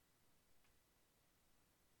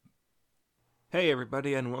Hey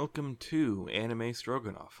everybody, and welcome to Anime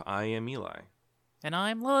Stroganoff. I am Eli, And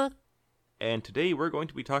I'm Lilith. and today we're going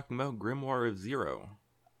to be talking about Grimoire of Zero.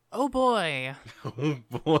 Oh boy. Oh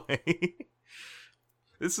boy.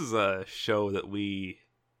 This is a show that we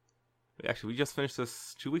just finished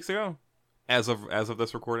this 2 weeks ago, as of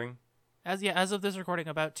this recording. As of this recording,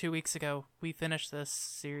 about 2 weeks ago, we finished this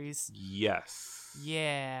series. Yes.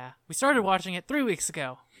 Yeah. We started watching it 3 weeks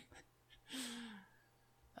ago.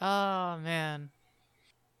 Oh, man.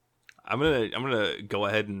 I'm gonna go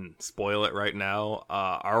ahead and spoil it right now.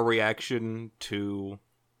 Our reaction to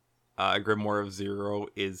Grimoire of Zero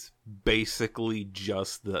is basically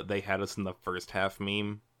just that they had us in the first half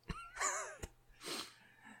meme.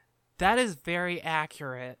 That is very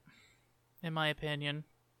accurate, in my opinion.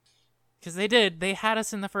 Because they had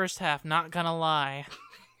us in the first half, not gonna lie.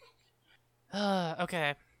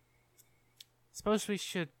 Okay. Suppose we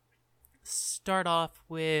should start off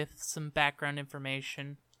with some background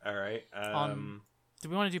information. All right. Do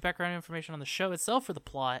we want to do background information on the show itself or the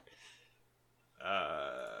plot?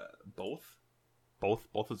 Both.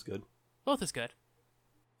 Both is good. Both is good.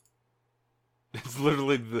 It's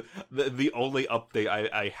literally the only update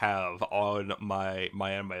I have on my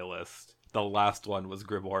anime list. The last one was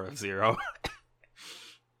Grimoire of Zero.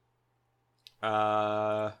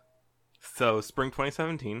 So spring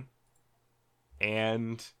 2017,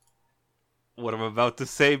 and what I'm about to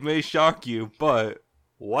say may shock you, but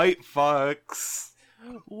White Fox.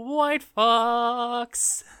 White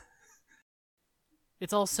Fox!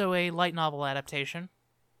 It's also a light novel adaptation.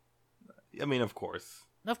 I mean, of course.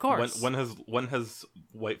 Of course. When has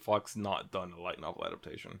White Fox not done a light novel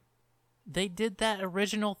adaptation? They did that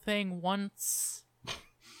original thing once.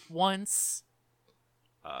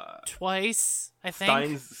 Twice, I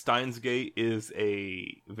think. Steins Gate is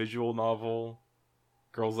a visual novel.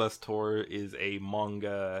 Girls Last Tour is a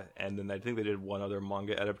manga, and then I think they did one other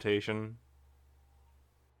manga adaptation.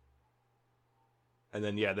 And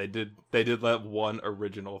then they did that one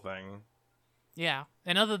original thing. Yeah,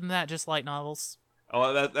 and other than that, just light novels.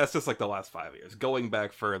 Oh, that's just like the last 5 years. Going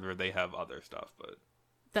back further, they have other stuff, but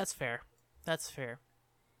That's fair.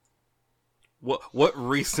 what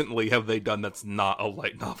recently have they done that's not a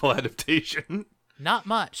light novel adaptation? Not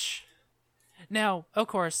much. Now, of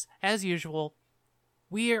course, as usual,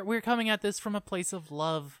 we're coming at this from a place of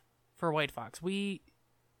love for White Fox.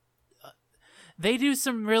 They do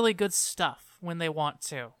some really good stuff when they want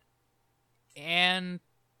to, and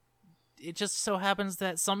it just so happens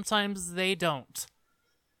that sometimes they don't.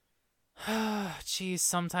 Jeez,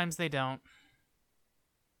 sometimes they don't.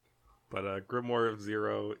 But Grimoire of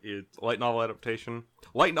Zero is light novel adaptation.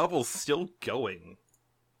 Light novel's still going.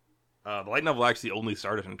 The light novel actually only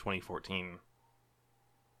started in 2014.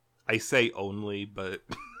 I say only, but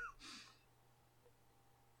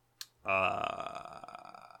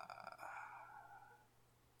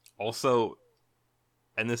also,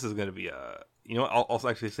 and this is going to be I'll also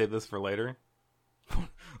actually save this for later.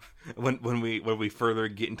 when we further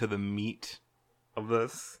get into the meat of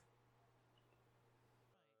this.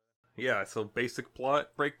 Yeah, so basic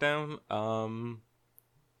plot breakdown.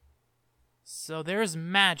 So there's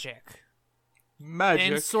magic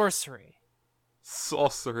Magic. and sorcery.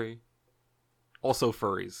 Sorcery. Also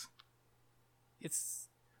furries.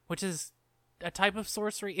 Which is a type of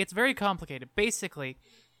sorcery. It's very complicated. Basically,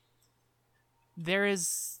 there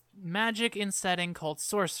is magic in setting called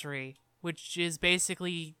sorcery, which is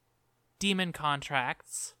basically demon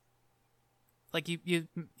contracts. Like you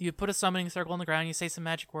put a summoning circle on the ground, you say some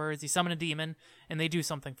magic words, you summon a demon, and they do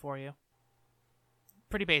something for you.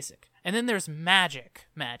 Pretty basic. And then there's magic,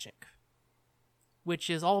 which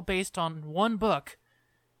is all based on one book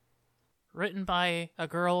written by a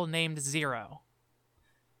girl named Zero.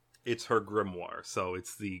 It's her grimoire, so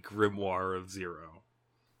it's the Grimoire of Zero.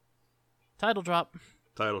 Title drop.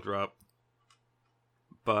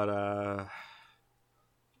 But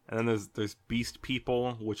and then there's beast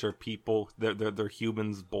people, which are people they're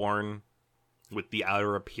humans born with the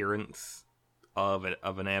outer appearance of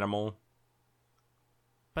an animal,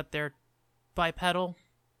 But they're bipedal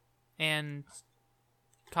and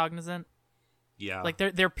cognizant. Yeah, Like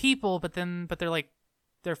they're people, but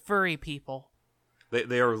they're furry people.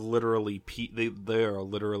 They are literally they are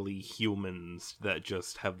literally humans that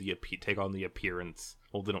just have take on the appearance.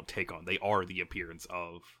 Well, they don't take on. They are the appearance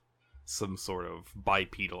of some sort of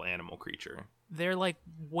bipedal animal creature. They're like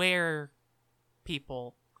were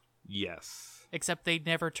people. Yes. Except they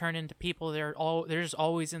never turn into people. They're just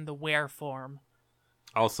always in the were form.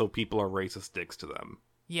 Also, people are racist dicks to them.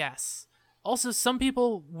 Yes. Also, some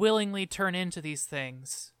people willingly turn into these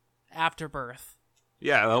things after birth.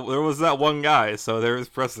 Yeah, there was that one guy, so there is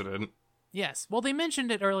precedent. Yes. Well, they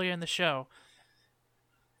mentioned it earlier in the show,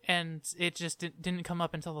 and it just didn't come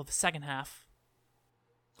up until the second half.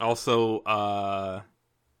 Also,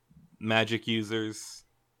 magic users,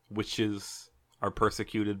 witches, are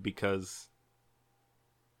persecuted because...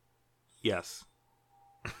 Yes.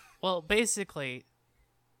 Well, basically,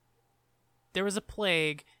 there was a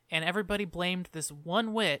plague, and everybody blamed this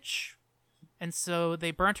one witch, and so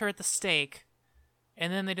they burnt her at the stake,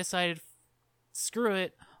 and then they decided, screw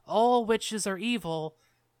it, all witches are evil,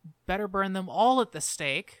 better burn them all at the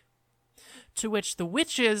stake. To which the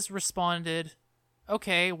witches responded,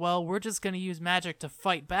 okay, well, we're just going to use magic to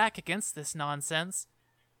fight back against this nonsense.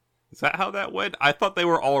 Is that how that went? I thought they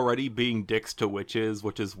were already being dicks to witches,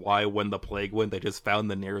 which is why when the plague went, they just found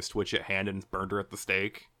the nearest witch at hand and burned her at the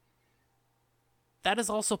stake. That is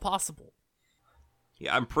also possible.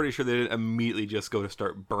 Yeah, I'm pretty sure they didn't immediately just go to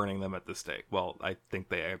start burning them at the stake. Well, I think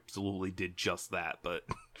they absolutely did just that, but...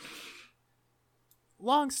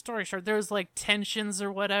 Long story short, there's like tensions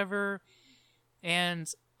or whatever, and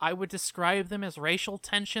I would describe them as racial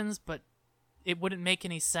tensions, but it wouldn't make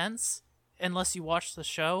any sense unless you watch the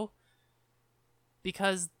show.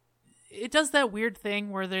 Because it does that weird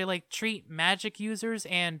thing where they like treat magic users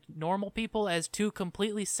and normal people as two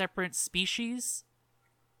completely separate species.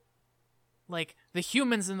 Like the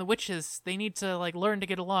humans and the witches, they need to like learn to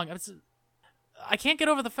get along. I can't get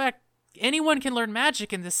over the fact anyone can learn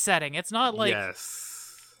magic in this setting. It's not like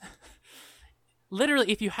Yes.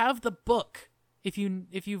 Literally, if you have the book, if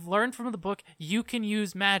you've learned from the book, you can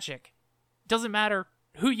use magic. Doesn't matter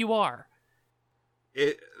who you are.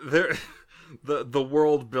 The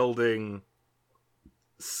world building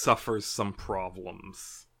suffers some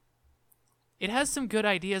problems. It has some good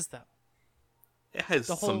ideas, though. It has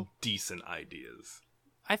some decent ideas.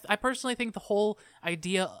 I personally think the whole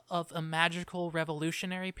idea of a magical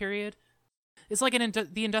revolutionary period is like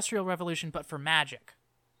the Industrial Revolution, but for magic.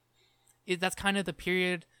 That's kind of the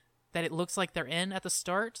period that it looks like they're in at the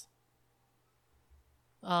start.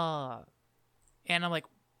 And I'm like,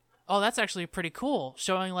 oh, that's actually pretty cool,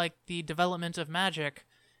 showing like the development of magic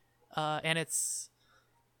and its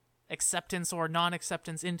acceptance or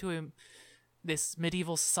non-acceptance into this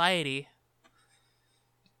medieval society.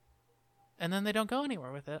 And then they don't go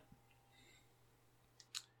anywhere with it.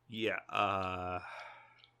 Yeah,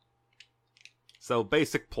 so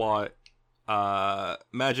basic plot,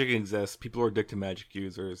 magic exists, people are addicted to magic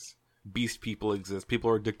users, beast people exist, people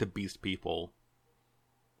are addicted to beast people.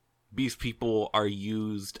 Beast people are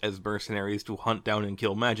used as mercenaries to hunt down and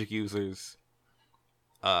kill magic users.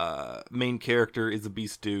 Main character is a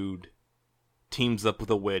beast dude, teams up with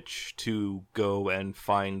a witch to go and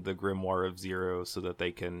find the Grimoire of Zero so that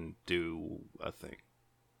they can do a thing.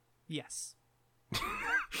 Yes.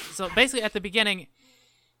 So basically at the beginning,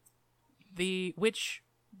 the witch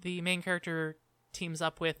the main character teams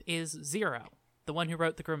up with is Zero, the one who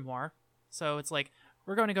wrote the Grimoire. So it's like,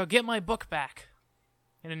 we're going to go get my book back.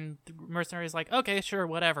 And the mercenary's like, okay, sure,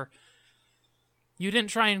 whatever. You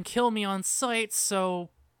didn't try and kill me on sight, so...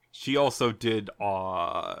 She also did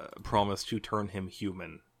promise to turn him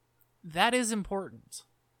human. That is important.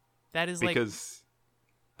 That is because,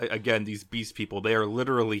 again, these beast people, they are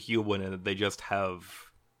literally human and they just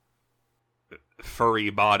have furry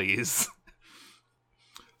bodies.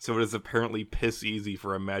 So it is apparently piss easy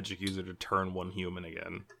for a magic user to turn one human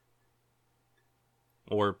again.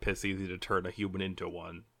 Or piss easy to turn a human into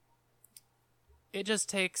one. It just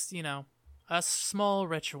takes, a small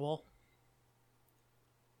ritual.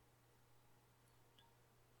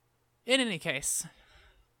 In any case.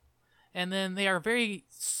 And then they are very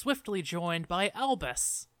swiftly joined by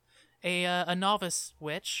Albus, a novice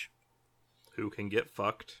witch. Who can get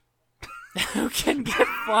fucked. Who can get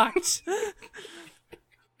fucked.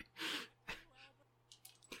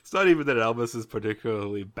 It's not even that Albus is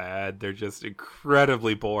particularly bad, they're just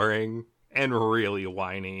incredibly boring and really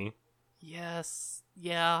whiny. Yes,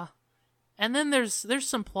 yeah. And then there's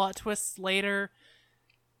some plot twists later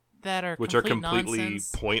that are which are completely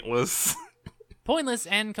nonsense. Pointless. Pointless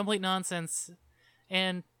and complete nonsense.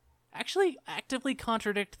 And actually actively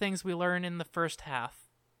contradict things we learn in the first half.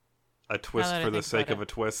 A twist for the sake of a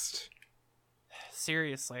twist.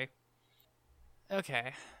 Seriously.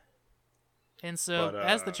 Okay. And so,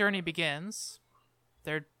 as the journey begins,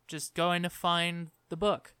 they're just going to find the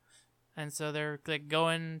book. And so they're like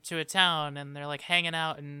going to a town and they're like hanging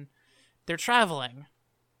out and they're traveling.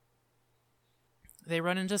 They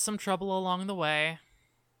run into some trouble along the way.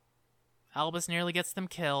 Albus nearly gets them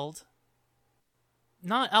killed.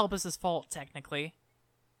 Not Albus's fault, technically.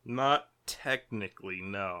 Not technically,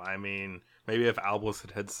 no. I mean, maybe if Albus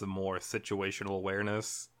had some more situational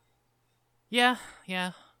awareness. Yeah.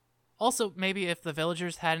 Also, maybe if the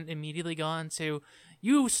villagers hadn't immediately gone to,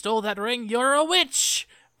 "You stole that ring, you're a witch!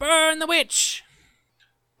 Burn the witch!"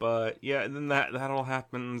 But yeah, and then that all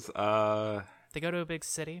happens. They go to a big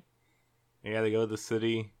city. Yeah, they go to the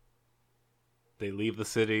city. They leave the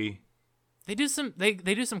city. They do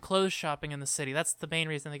some clothes shopping in the city. That's the main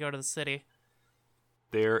reason they go to the city.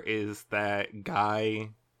 There is that guy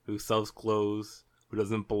who sells clothes who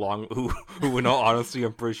doesn't belong. Who in all honesty,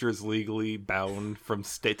 I'm pretty sure is legally bound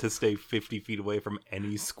to stay 50 feet away from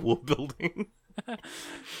any school building.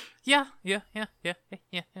 Yeah.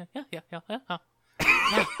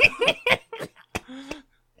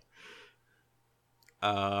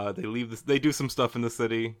 They leave this. They do some stuff in the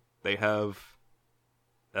city. They have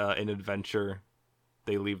an adventure.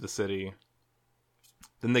 They leave the city.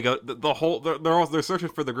 Then they go they're searching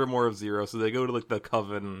for the Grimoire of Zero, so they go to like the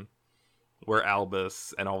Coven where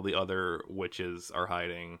Albus and all the other witches are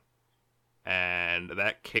hiding. And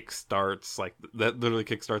that literally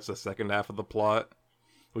kickstarts the second half of the plot,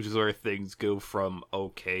 which is where things go from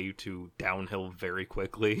okay to downhill very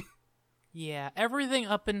quickly. Yeah, everything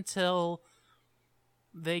up until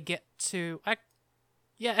they get to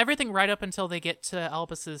everything right up until they get to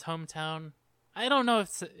Albus's hometown. I don't know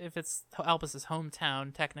if it's Albus's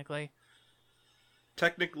hometown technically.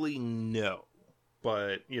 Technically, no,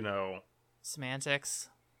 but Semantics.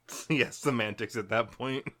 yeah, semantics at that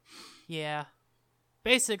point. Yeah,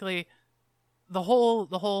 basically, the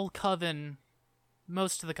whole coven,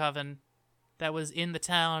 most of the coven that was in the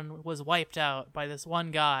town was wiped out by this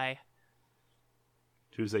one guy.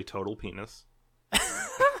 Who's a total penis.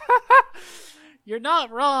 You're not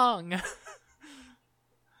wrong.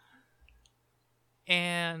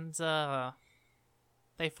 And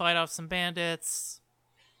they fight off some bandits.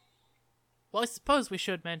 Well, I suppose we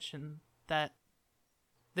should mention that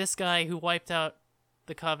this guy who wiped out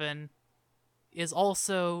the Coven is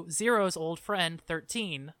also Zero's old friend,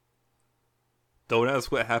 13. Don't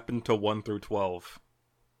ask what happened to 1 through 12.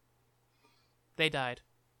 They died.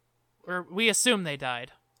 Or we assume they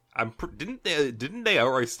died. Didn't they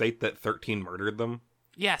outright state that 13 murdered them?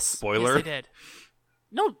 Yes. Spoiler? Yes, they did.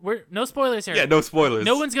 No spoilers here. Yeah, no spoilers.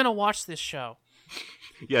 No one's gonna watch this show.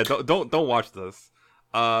 Yeah, don't watch this.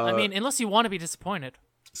 I mean, unless you want to be disappointed.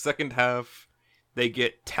 Second half, they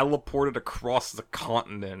get teleported across the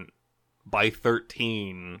continent by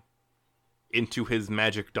 13 into his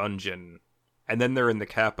magic dungeon, and then they're in the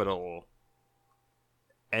capital.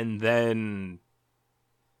 And then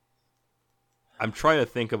I'm trying to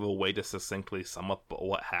think of a way to succinctly sum up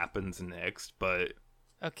what happens next, but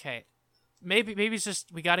okay. Maybe it's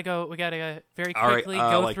just we gotta go very all quickly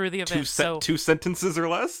right, go like through the event. Two sentences or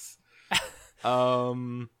less. There's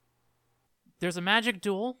a magic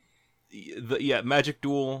duel. Magic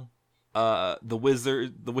duel.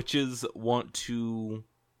 The witches want to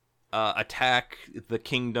attack the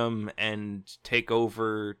kingdom and take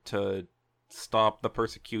over to stop the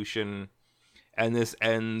persecution, and this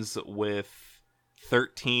ends with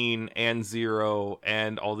 13 and Zero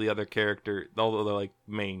and all the other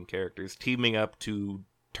main characters teaming up to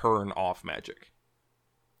turn off magic.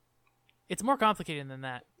 It's more complicated than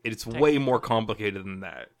that. It's way more complicated than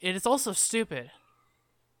that. It is also stupid.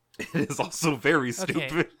 It is also very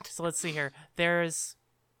stupid. Okay, so let's see here. So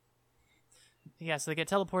they get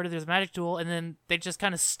teleported, there's a magic duel, and then they just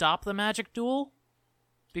kind of stop the magic duel.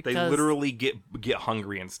 Because they literally get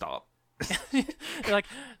hungry and stop. They're like,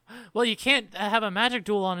 well, you can't have a magic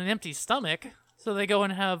duel on an empty stomach, so they go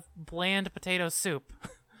and have bland potato soup.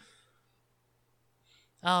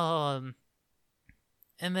 And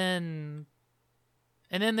then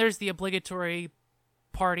there's the obligatory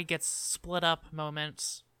party gets split up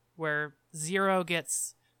moment where Zero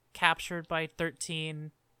gets captured by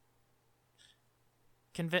 13.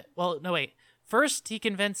 First he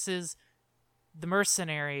convinces the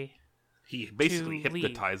mercenary. He basically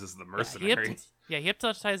hypnotizes the mercenary. He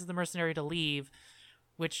hypnotizes the mercenary to leave,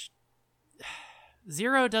 which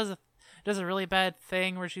Zero does a really bad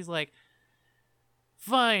thing where she's like,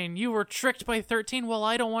 fine, you were tricked by 13, well,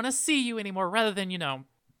 I don't want to see you anymore, rather than,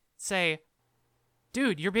 say,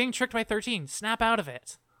 dude, you're being tricked by 13, snap out of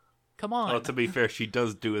it. Come on. Well, to be fair, she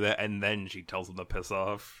does do that, and then she tells him to piss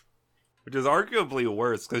off. Which is arguably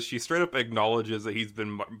worse, because she straight up acknowledges that he's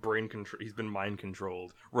been mind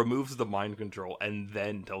controlled, removes the mind control, and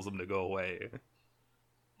then tells him to go away.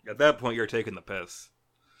 At that point, you're taking the piss.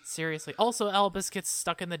 Seriously. Also, Albus gets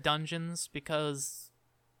stuck in the dungeons because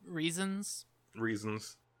reasons.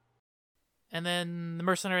 And then the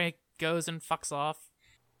mercenary goes and fucks off.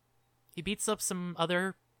 He beats up some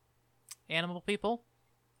other animal people.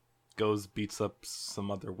 Beats up some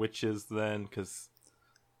other witches then, because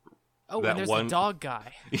Oh, that and there's one the dog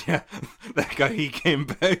guy. Yeah, that guy, he came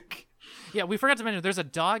back. Yeah, we forgot to mention there's a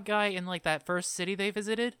dog guy in like that first city they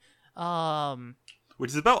visited. Which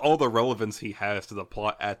is about all the relevance he has to the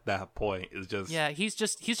plot at that point. Is just Yeah, he's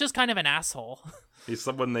just kind of an asshole. he's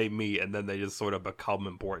someone they meet and then they just sort of become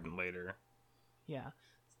important later. Yeah.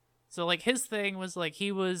 So like his thing was like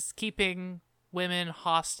he was keeping women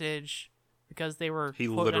hostage because they were He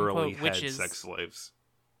quote literally unquote had witches. sex slaves.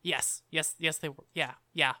 Yes, they were. Yeah.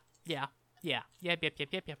 Yep.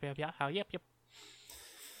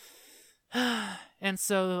 And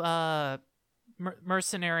so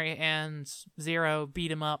Mercenary and Zero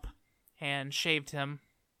beat him up and shaved him.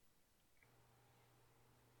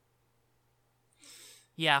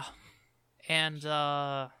 Yeah. And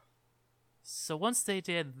so once they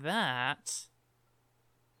did that,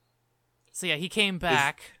 so yeah, he came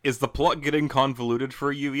back. Is the plot getting convoluted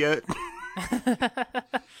for you yet?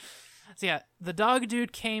 So yeah, the dog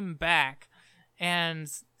dude came back, and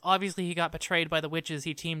obviously he got betrayed by the witches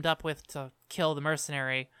he teamed up with to kill the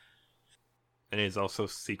mercenary. And he's also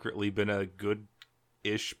secretly been a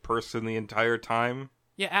good-ish person the entire time.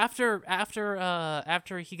 Yeah,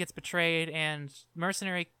 after he gets betrayed and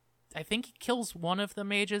mercenary, I think he kills one of the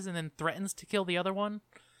mages and then threatens to kill the other one.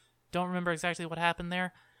 Don't remember exactly what happened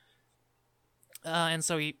there. And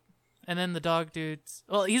then the dog dude's,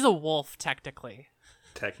 well, he's a wolf technically.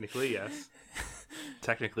 Technically, yes.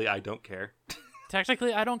 Technically, I don't care.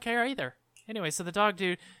 Technically, I don't care either. Anyway, so the dog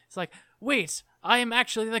dude is like, wait, I am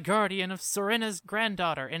actually the guardian of Serena's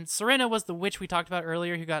granddaughter. And Serena was the witch we talked about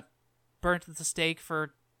earlier who got burnt at the stake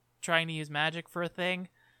for trying to use magic for a thing.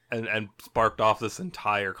 And sparked off this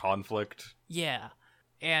entire conflict. Yeah.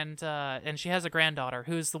 And she has a granddaughter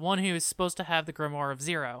who's the one who is supposed to have the Grimoire of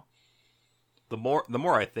Zero. The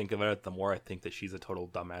more I think of it, the more I think that she's a total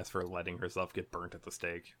dumbass for letting herself get burnt at the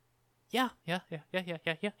stake. Yeah. I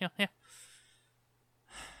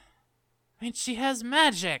mean, she has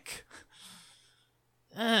magic.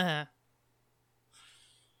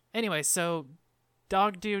 Anyway, so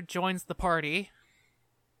Dog Dude joins the party.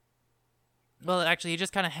 Well, actually, he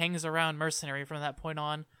just kind of hangs around Mercenary from that point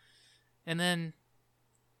on. And then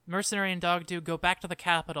Mercenary and Dog Dude go back to the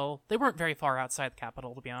capital. They weren't very far outside the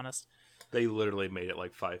capital, to be honest. They literally made it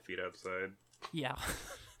like 5 feet outside. Yeah.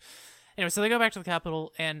 Anyway, so they go back to the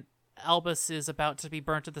capital, and Albus is about to be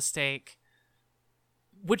burnt at the stake.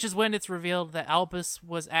 Which is when it's revealed that Albus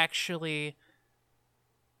was actually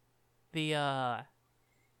the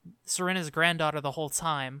Serena's granddaughter the whole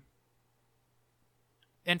time.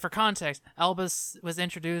 And for context, Albus was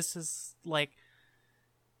introduced as like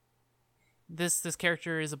this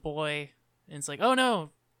character is a boy, and it's like, oh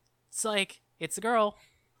no, it's like it's a girl,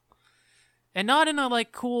 and not in a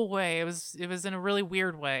like cool way. It was in a really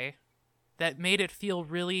weird way that made it feel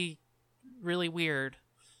really, really weird.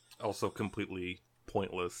 Also, completely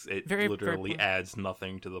pointless. It Very literally adds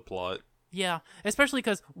nothing to the plot. Yeah, especially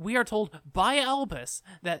because we are told by Albus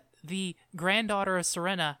that the granddaughter of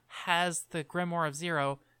Serena has the Grimoire of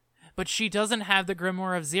Zero, but she doesn't have the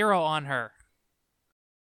Grimoire of Zero on her.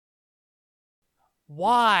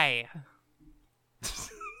 Why?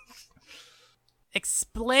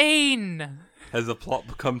 Explain! Has the plot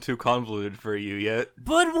become too convoluted for you yet?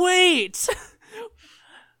 But wait!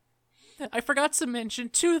 I forgot to mention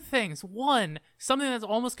 2 things. One, something that's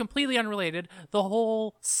almost completely unrelated, the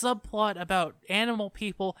whole subplot about animal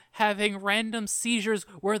people having random seizures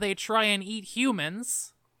where they try and eat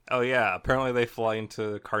humans. Oh yeah, apparently they fly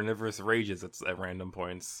into carnivorous rages at random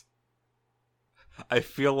points. I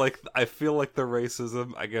feel like the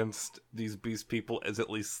racism against these beast people is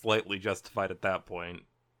at least slightly justified at that point.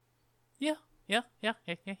 Yeah.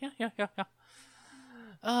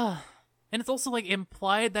 And it's also, like,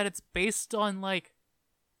 implied that it's based on, like,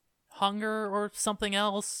 hunger or something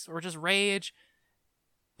else, or just rage,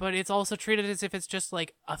 but it's also treated as if it's just,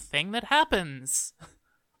 like, a thing that happens.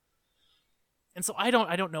 And so I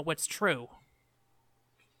don't know what's true.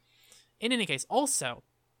 In any case, also,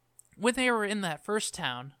 when they were in that first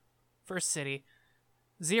city,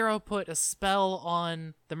 Zero put a spell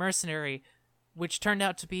on the mercenary, which turned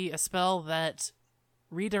out to be a spell that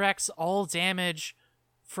redirects all damage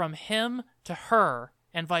from him to her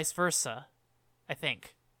and vice versa, I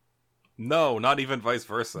think. No, not even vice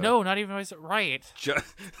versa. No, not even vice versa. Right.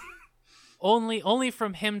 Only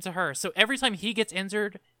from him to her. So every time he gets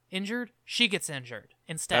injured, she gets injured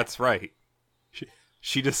instead. That's right.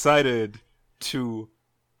 She decided to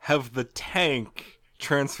have the tank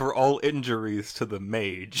transfer all injuries to the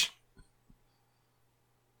mage.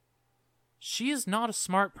 She is not a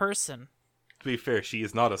smart person. To be fair, she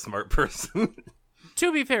is not a smart person.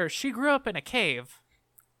 To be fair, she grew up in a cave.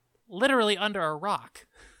 Literally under a rock.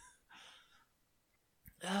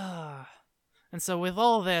 And so with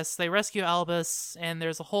all this, they rescue Albus, and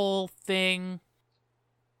there's a whole thing.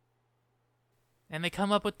 And they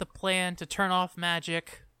come up with the plan to turn off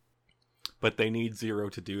magic. But they need Zero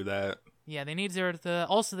to do that. Yeah, they need Zero to...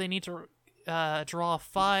 Also, they need to draw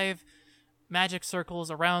 5 magic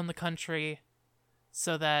circles around the country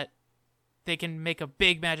so that they can make a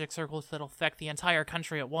big magic circle that'll affect the entire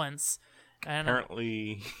country at once. And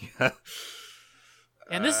apparently...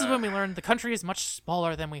 and this is when we learned the country is much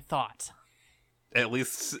smaller than we thought. At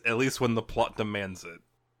least when the plot demands it.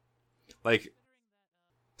 Like,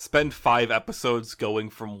 spend 5 episodes going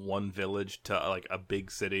from one village to, like, a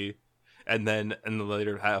big city, and then in the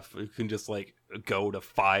later half, you can just, like, go to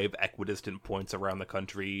 5 equidistant points around the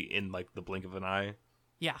country in, like, the blink of an eye.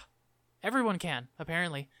 Yeah. Everyone can,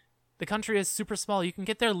 apparently. The country is super small. You can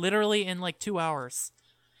get there literally in, like, 2 hours.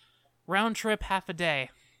 Round trip, half a day.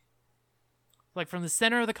 Like, from the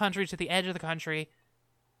center of the country to the edge of the country,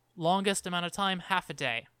 longest amount of time, half a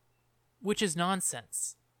day. Which is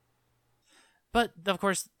nonsense. But, of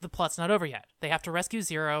course, the plot's not over yet. They have to rescue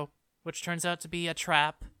Zero, which turns out to be a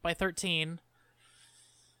trap by 13.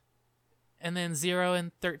 And then 0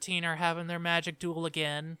 and 13 are having their magic duel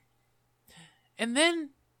again. And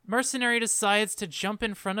then Mercenary decides to jump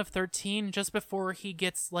in front of 13 just before he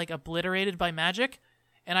gets, like, obliterated by magic.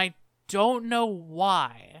 And I don't know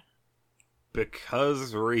why.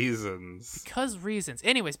 Because reasons.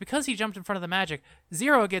 Anyways, because he jumped in front of the magic,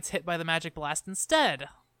 0 gets hit by the magic blast instead.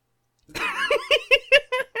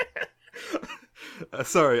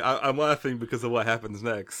 Sorry, I'm laughing because of what happens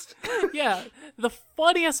next. Yeah, the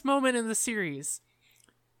funniest moment in the series.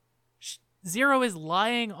 0 is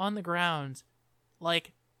lying on the ground,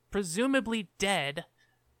 like, presumably dead.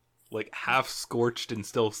 Like, half scorched and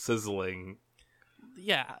still sizzling.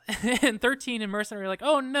 Yeah, and 13 and Mercenary are like,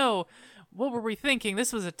 oh no, what were we thinking?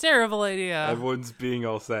 This was a terrible idea. Everyone's being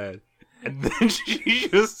all sad. And then she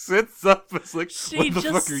just sits up. It's like, what the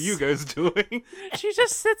fuck are you guys doing? She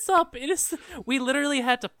just sits up. We literally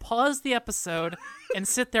had to pause the episode and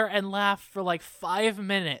sit there and laugh for like 5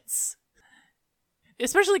 minutes.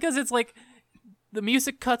 Especially because it's like, the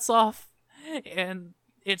music cuts off, and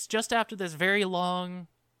it's just after this very long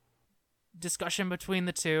discussion between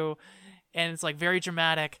the two, and it's like very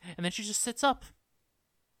dramatic, and then she just sits up.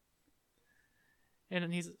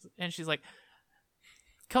 And she's like,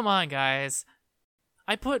 come on, guys.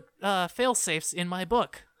 I put fail-safes in my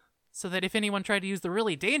book so that if anyone tried to use the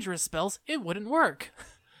really dangerous spells, it wouldn't work.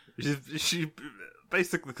 She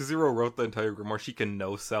basically, because Zero wrote the entire grimoire, she can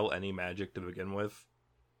no-sell any magic to begin with.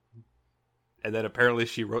 And then apparently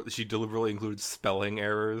she deliberately included spelling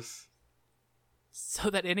errors. So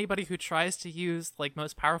that anybody who tries to use, like,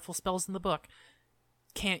 most powerful spells in the book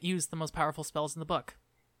can't use the most powerful spells in the book.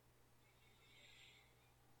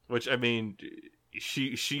 Which, I mean,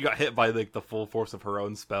 she got hit by, like, the full force of her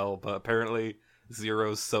own spell, but apparently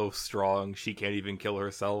Zero's so strong she can't even kill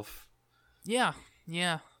herself. Yeah.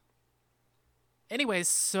 Anyways,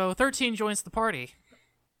 so 13 joins the party.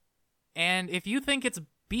 And if you think it's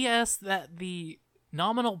BS that the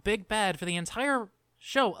nominal big bad for the entire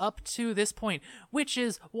show up to this point, which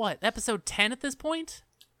is, what, episode 10 at this point?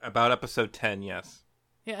 About episode 10, yes.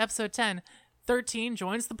 Yeah, episode 10. 13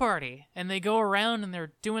 joins the party, and they go around and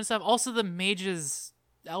they're doing stuff. Also,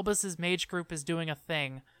 Albus's mage group is doing a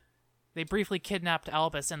thing. They briefly kidnapped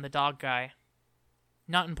Albus and the dog guy.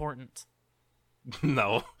 Not important.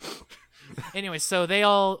 No. Anyway, so they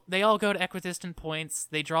all go to equidistant points.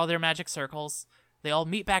 They draw their magic circles. They all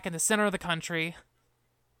meet back in the center of the country,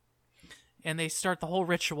 and they start the whole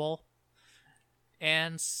ritual.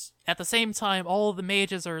 And at the same time, all the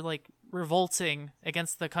mages are, like, revolting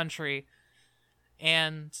against the country.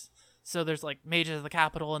 And so there's, like, mages of the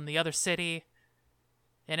capital and the other city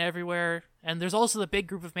and everywhere. And there's also the big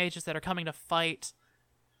group of mages that are coming to fight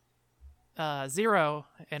Zero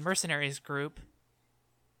and Mercenary's group.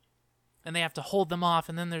 And they have to hold them off.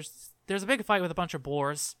 And then there's a big fight with a bunch of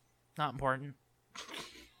boars. Not important.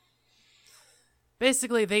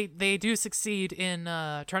 Basically, they do succeed in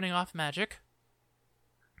turning off magic.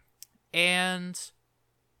 And,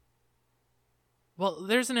 well,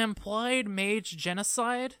 there's an implied mage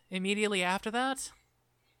genocide immediately after that.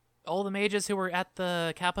 All the mages who were at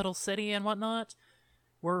the capital city and whatnot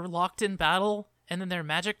were locked in battle, and then their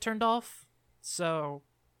magic turned off. So,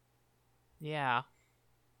 yeah.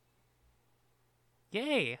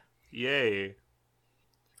 Yay.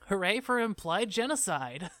 Hooray for implied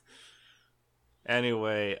genocide.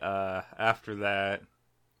 Anyway, after that,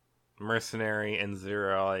 Mercenary and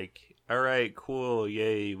Zero are like, alright, cool,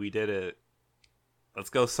 yay, we did it. Let's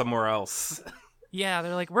go somewhere else. Yeah,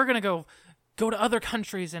 they're like, we're gonna go go to other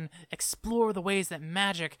countries and explore the ways that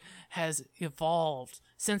magic has evolved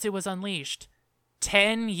since it was unleashed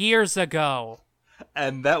 10 years ago.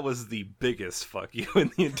 And that was the biggest fuck you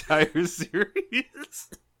in the entire series.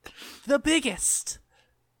 The biggest.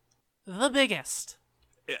 The biggest.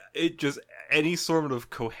 It just, any sort of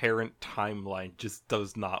coherent timeline just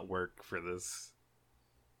does not work for this.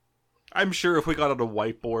 I'm sure if we got on a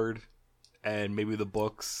whiteboard and maybe the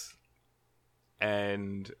books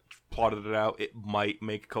and plotted it out, it might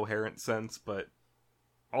make coherent sense, but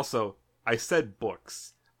also, I said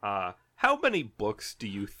books. How many books do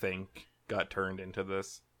you think got turned into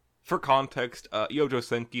this? For context, Yojo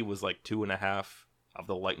Senki was like 2.5 of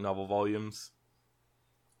the light novel volumes.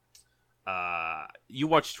 You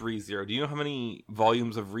watched ReZero. Do you know how many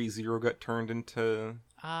volumes of ReZero got turned into?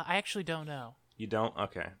 I actually don't know. You don't?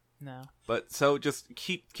 Okay. No. But so just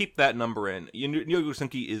keep that number in. Yojo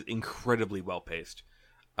Senki is incredibly well paced.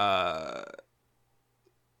 So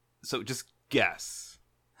just guess.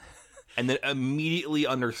 And then immediately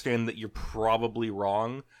understand that you're probably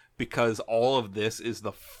wrong, because all of this is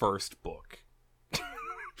the first book.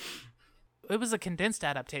 It was a condensed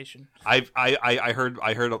adaptation. I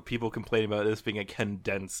heard people complaining about this being a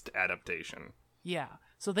condensed adaptation. Yeah.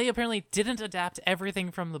 So they apparently didn't adapt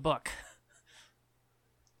everything from the book.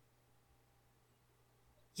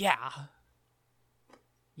 Yeah.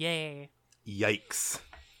 Yay. Yikes.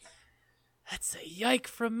 That's a yike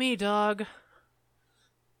from me, dog.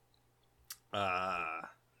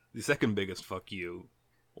 The second biggest fuck you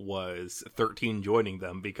was 13 joining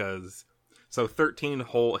them, because so 13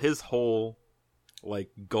 his whole like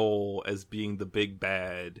goal as being the big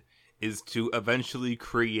bad is to eventually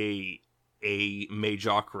create a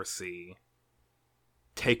magocracy,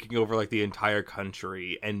 taking over like the entire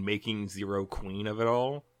country and making Zero queen of it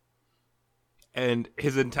all. And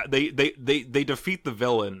they defeat the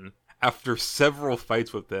villain after several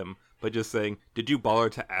fights with him, but just saying, did you bother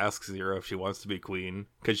to ask Zero if she wants to be queen?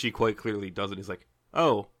 Because she quite clearly doesn't. He's like,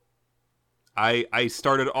 oh, I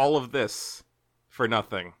started all of this for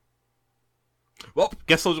nothing. Well,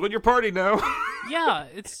 guess I'll join your party now. Yeah,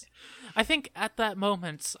 I think at that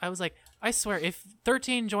moment, I was like, I swear, if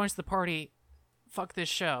 13 joins the party, fuck this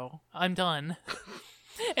show. I'm done.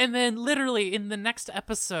 And then literally in the next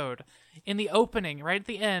episode, in the opening, right at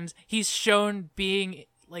the end, he's shown being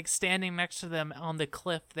like standing next to them on the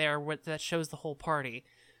cliff there that shows the whole party.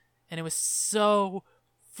 And it was so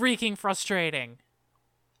freaking frustrating.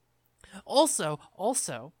 Also,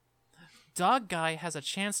 Dog Guy has a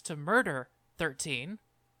chance to murder 13.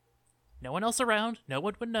 No one else around. No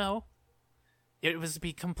one would know. It was to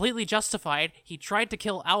be completely justified. He tried to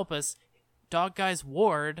kill Albus, Dog Guy's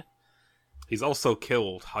ward. He's also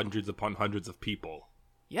killed hundreds upon hundreds of people.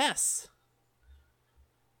 Yes.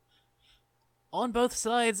 On both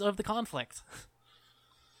sides of the conflict.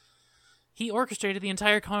 He orchestrated the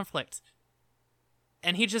entire conflict.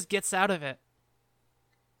 And he just gets out of it.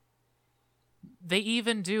 They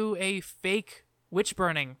even do a fake witch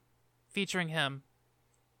burning featuring him.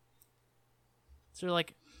 So they're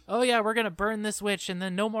like, oh yeah, we're gonna burn this witch and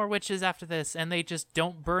then no more witches after this, and they just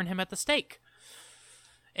don't burn him at the stake.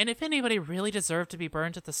 And if anybody really deserved to be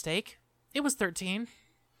burned at the stake, it was 13.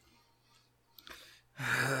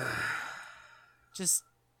 Just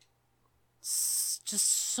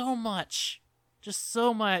so much. Just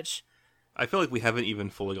so much. I feel like we haven't even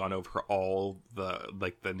fully gone over all the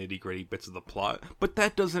nitty-gritty bits of the plot, but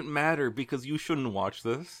that doesn't matter because you shouldn't watch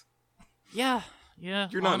this. Yeah.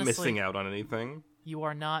 You're not missing out on anything. You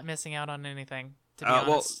are not missing out on anything, to be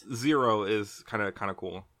honest. Well, Zero is kind of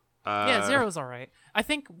cool. Yeah, Zero's alright. I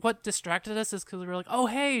think what distracted us is because we were like, oh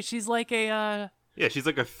hey, she's like a yeah, she's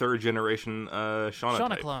like a third generation Shauna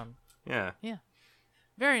type. clone. Yeah.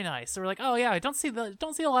 Very nice. So we're like, oh yeah, I don't see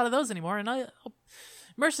a lot of those anymore. And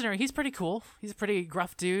Mercenary, he's pretty cool. He's a pretty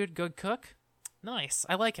gruff dude, good cook. Nice.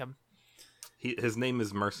 I like him. His name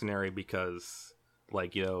is Mercenary because,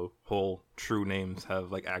 like, you know, whole true names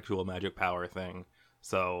have like actual magic power thing.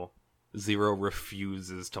 So Zero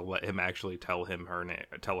refuses to let him actually tell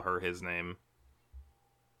her his name.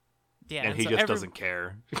 Yeah, and he just doesn't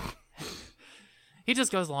care. He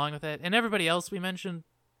just goes along with it, and everybody else we mentioned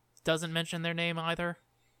doesn't mention their name either.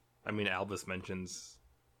 I mean, Albus mentions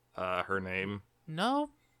her name. No.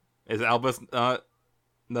 Is Albus not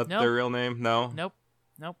their real name? No.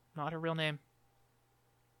 Nope, not her real name.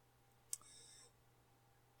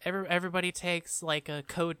 Everybody takes like a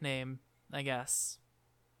code name, I guess.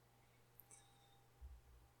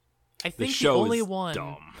 I think the only one,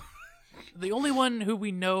 dumb. The only one who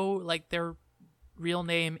we know like their real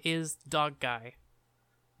name is Dog Guy.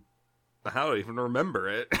 I don't even remember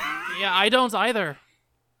it. Yeah, I don't either.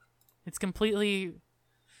 It's completely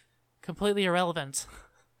irrelevant.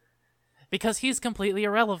 Because he's completely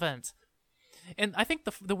irrelevant. And I think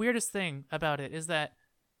the weirdest thing about it is that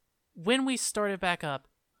when we started back up,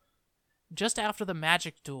 just after the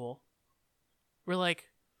magic duel, we're like,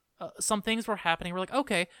 some things were happening. We're like,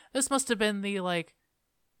 okay, this must have been the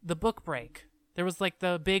book break. There was like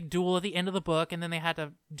the big duel at the end of the book, and then they had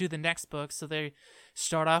to do the next book. So they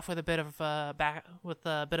start off with a bit of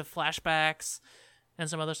flashbacks and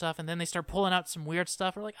some other stuff, and then they start pulling out some weird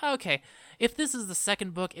stuff. We're like, oh, okay, if this is the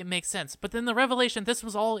second book, it makes sense. But then the revelation, this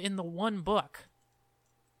was all in the one book,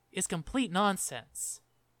 is complete nonsense.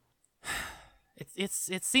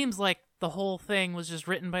 It seems like the whole thing was just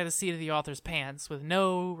written by the seat of the author's pants, with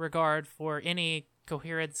no regard for any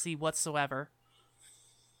coherency whatsoever.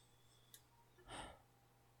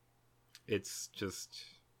 It's just...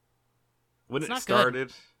 When It's it not started,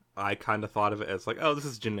 good. I kind of thought of it as like, oh, this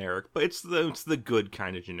is generic. But it's the good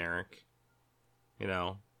kind of generic. You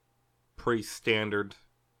know? Pretty standard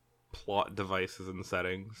plot devices and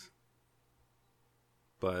settings.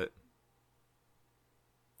 But...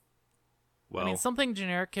 Well, I mean, something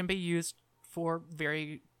generic can be used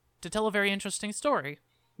to tell a very interesting story.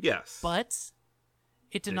 yes. But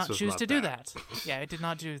it did This not was choose not to do that. that. Yeah, it did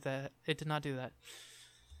not do that. It did not do that.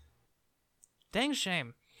 Dang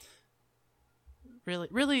shame. Really,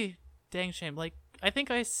 really dang shame. Like, I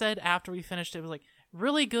think I said after we finished it was like,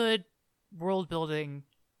 really good world building,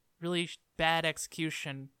 really bad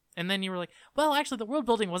execution. And then you were like, well, actually, the world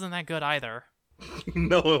building wasn't that good either.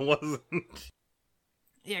 No, it wasn't.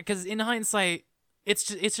 Yeah, because in hindsight, it's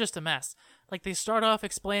just a mess. Like, they start off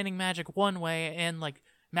explaining magic one way, and like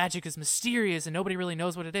magic is mysterious and nobody really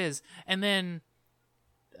knows what it is. And then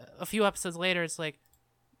a few episodes later, it's like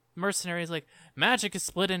mercenaries like magic is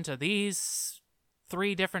split into these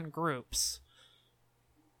 3 different groups,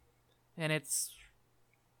 and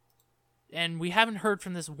we haven't heard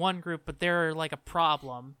from this one group, but they're like a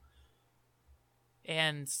problem.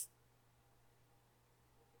 And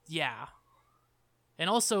yeah. And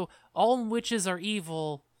also, all witches are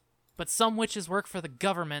evil, but some witches work for the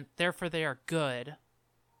government, therefore they are good.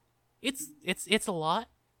 It's a lot.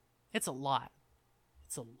 It's a lot.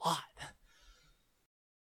 It's a lot.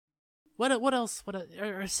 What else?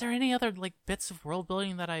 Is there any other like bits of world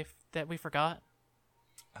building that we forgot?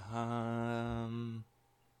 You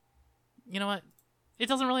know what? It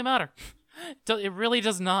doesn't really matter. It really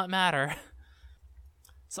does not matter.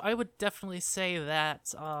 So I would definitely say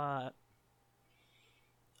that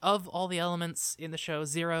of all the elements in the show,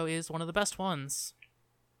 Zero is one of the best ones.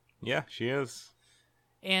 Yeah, she is.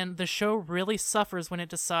 And the show really suffers when it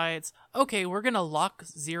decides, okay, we're going to lock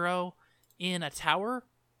Zero in a tower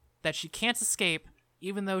that she can't escape,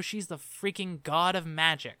 even though she's the freaking god of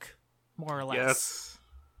magic, more or less. Yes.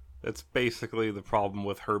 That's basically the problem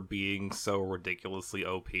with her being so ridiculously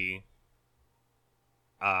OP.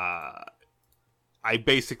 I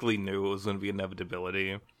basically knew it was going to be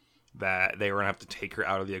inevitability that they were going to have to take her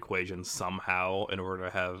out of the equation somehow in order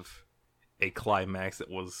to have a climax that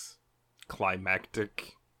was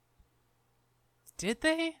climactic. Did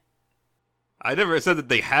they? I never said that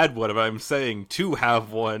they had one, but I'm saying to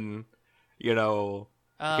have one, you know,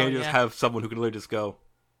 you can't just have someone who can literally just go,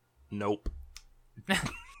 nope.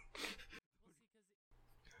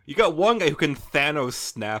 You got one guy who can Thanos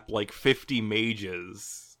snap like 50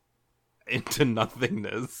 mages into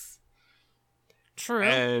nothingness. True.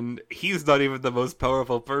 And he's not even the most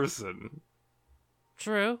powerful person.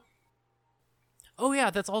 True. Oh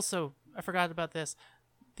yeah, that's also, I forgot about this.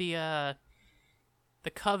 The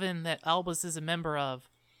coven that Albus is a member of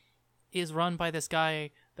is run by this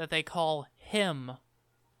guy that they call him.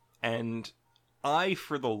 And I,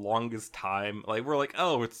 for the longest time, like, we're like,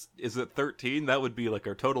 oh, is it 13? That would be like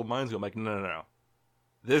our total minds go. I'm like, no.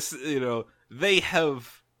 This, you know, they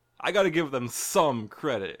have, I gotta give them some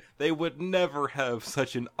credit. They would never have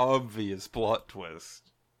such an obvious plot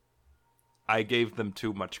twist. I gave them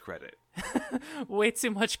too much credit. Way too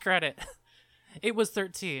much credit. It was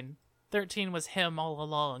 13. 13 was him all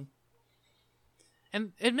along.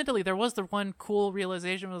 And admittedly, there was the one cool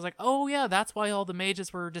realization was like, oh yeah, that's why all the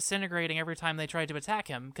mages were disintegrating every time they tried to attack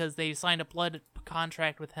him, because they signed a blood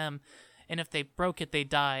contract with him, and if they broke it, they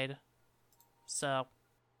died. So.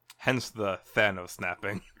 Hence the Thanos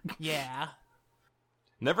snapping. Yeah.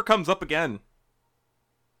 Never comes up again.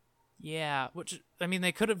 Yeah, which, I mean,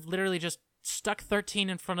 they could have literally just stuck 13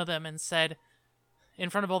 in front of them and said, in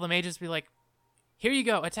front of all the mages, be like, here you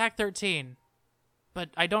go, attack 13.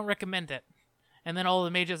 But I don't recommend it. And then all the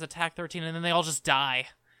mages attack 13, and then they all just die.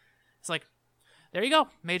 It's like, there you go,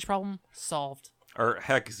 mage problem solved. Or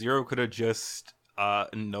heck, Zero could have just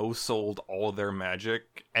no-sold all their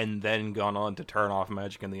magic and then gone on to turn off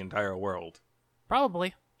magic in the entire world.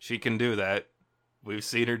 Probably. She can do that. We've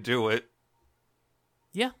seen her do it.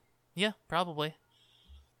 Yeah, probably.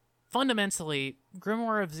 Fundamentally,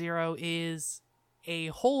 Grimoire of Zero is a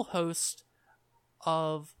whole host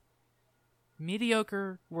of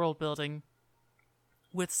mediocre world building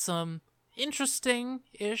with some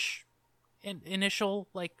interesting-ish initial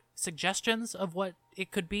suggestions of what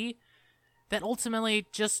it could be that ultimately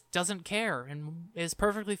just doesn't care and is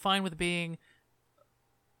perfectly fine with being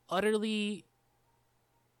utterly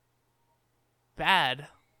bad.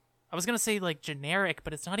 I was gonna say generic,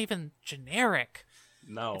 but it's not even generic.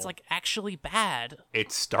 No. It's actually bad.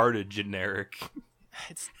 It started generic.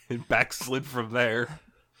 It backslid from there.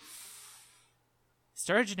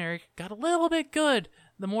 Started generic, got a little bit good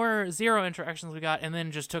the more Zero interactions we got, and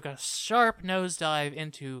then just took a sharp nosedive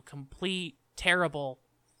into complete terrible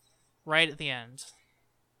right at the end.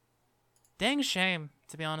 Dang shame,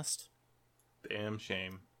 to be honest. Damn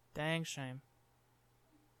shame. Dang shame.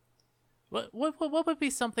 What would be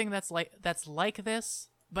something that's like this,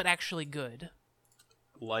 but actually good?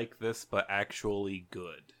 Like this, but actually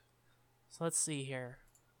good. So let's see here.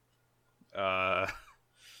 Uh...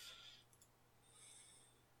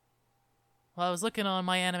 Well, I was looking on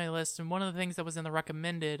my anime list, and one of the things that was in the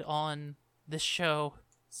recommended on this show's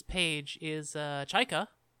page is Chaika.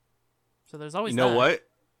 So there's always You know that.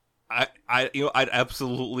 what? I'd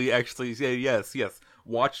absolutely actually say yes.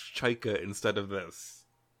 Watch Chaika instead of this.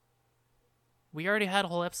 We already had a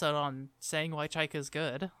whole episode on saying why Chaika is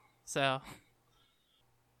good, so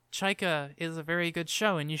Chaika is a very good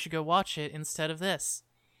show, and you should go watch it instead of this.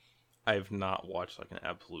 I've not watched an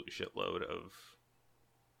absolute shitload of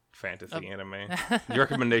fantasy anime. The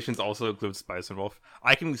recommendations also include Spice and Wolf.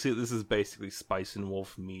 I can see this is basically Spice and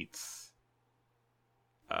Wolf meets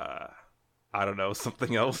I don't know,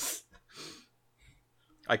 something else.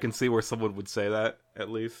 I can see where someone would say that, at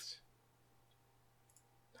least.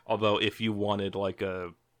 Although, if you wanted, a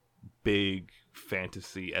big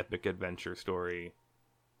fantasy epic adventure story,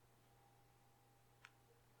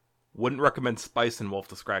 wouldn't recommend Spice and Wolf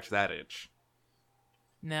to scratch that itch.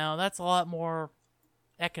 No, that's a lot more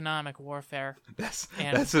economic warfare. That's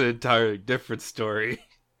an entirely different story.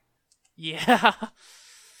 Yeah.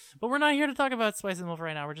 But we're not here to talk about Spice and Wolf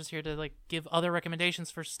right now. We're just here to give other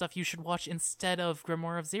recommendations for stuff you should watch instead of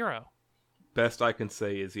Grimoire of Zero. Best I can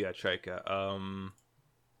say is Chaika.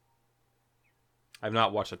 I've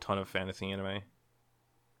not watched a ton of fantasy anime,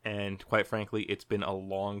 and quite frankly, it's been a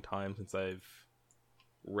long time since I've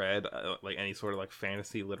read any sort of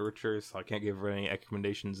fantasy literature, so I can't give any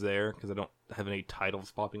recommendations there because I don't have any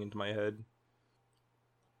titles popping into my head.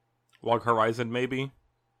 Log Horizon, maybe.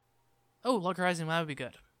 Oh, Log Horizon, that would be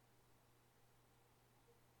good.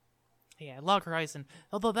 Yeah, Log Horizon.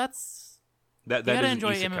 Although that's that you gotta is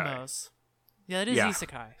enjoy isekai. MMOs. Yeah, it is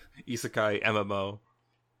isekai. Isekai MMO,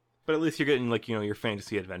 but at least you're getting your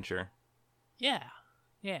fantasy adventure. Yeah.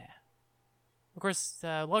 Of course,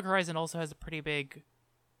 Log Horizon also has a pretty big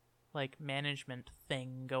management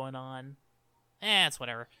thing going on. It's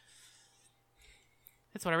whatever.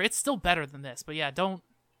 It's still better than this, but yeah, don't.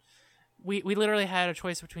 We literally had a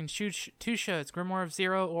choice between two shows, Grimoire of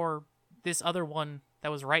Zero or this other one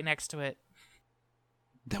that was right next to it.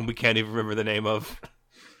 Then we can't even remember the name of.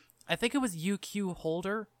 I think it was UQ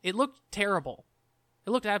Holder. It looked terrible. It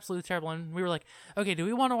looked absolutely terrible, and we were like, okay, do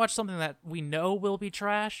we want to watch something that we know will be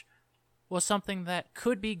trash, or something that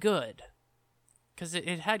could be good? Because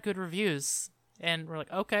it had good reviews, and we're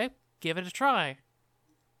like, okay, give it a try.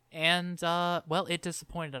 And, well, it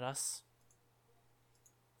disappointed us.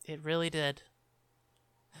 It really did.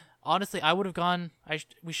 Honestly, I would have gone.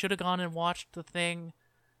 We should have gone and watched the thing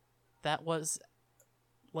that was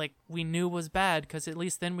we knew was bad, because at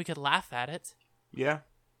least then we could laugh at it. Yeah.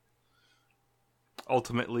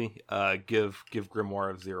 Ultimately, give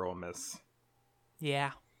Grimoire of Zero a miss.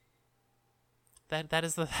 Yeah. That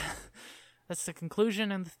is the that's the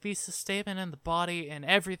conclusion and the thesis statement and the body and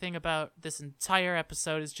everything about this entire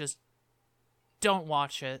episode is just don't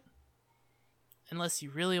watch it unless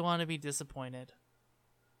you really want to be disappointed.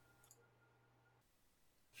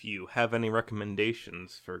 If you have any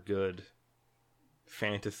recommendations for good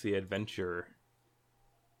fantasy adventure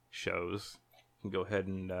shows, you can go ahead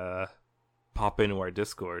and pop into our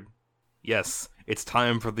Discord. Yes, it's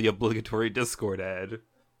time for the obligatory Discord ad.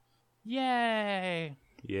 Yay!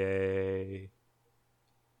 Yay.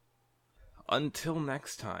 Until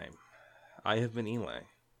next time, I have been Eli.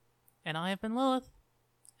 And I have been Lilith.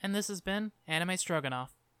 And this has been Anime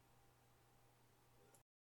Stroganoff.